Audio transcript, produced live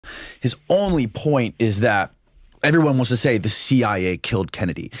His only point is that everyone wants to say the CIA killed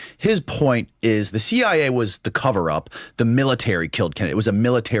Kennedy. His point is the CIA was the cover-up. The military killed Kennedy. It was a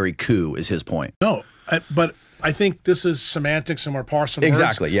military coup is his point. No, but I think this is semantics and we're parsing words.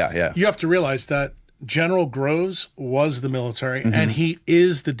 Exactly, yeah. You have to realize that General Groves was the military and he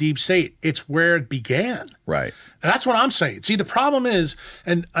is the deep state. It's where it began. Right. And that's what I'm saying. See, the problem is,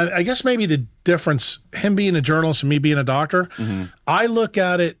 and I guess maybe the difference, him being a journalist and me being a doctor, I look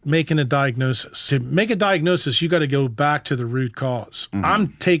at it making a diagnosis. To make a diagnosis, you got to go back to the root cause.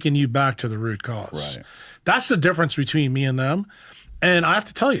 I'm taking you back to the root cause. Right. That's the difference between me and them. And I have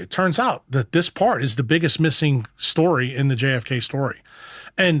to tell you, it turns out that this part is the biggest missing story in the JFK story.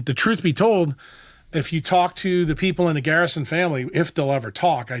 And the truth be told, if you talk to the people in the Garrison family, if they'll ever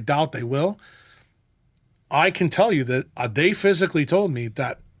talk, I doubt they will, I can tell you that they physically told me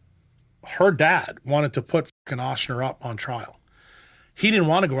that her dad wanted to put fucking Oshner up on trial. He didn't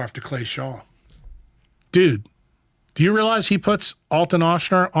want to go after Clay Shaw. Dude, do you realize he puts Alton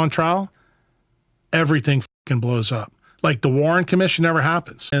Oshner on trial? Everything fucking blows up. Like the Warren Commission never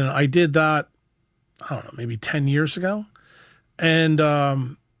happens. And I did that, I don't know, maybe 10 years ago.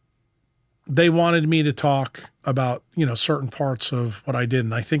 And they wanted me to talk about, you know, certain parts of what I did.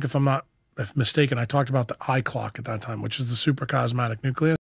 And I think if I'm not mistaken, I talked about the I clock at that time, which is the supracosmatic nucleus.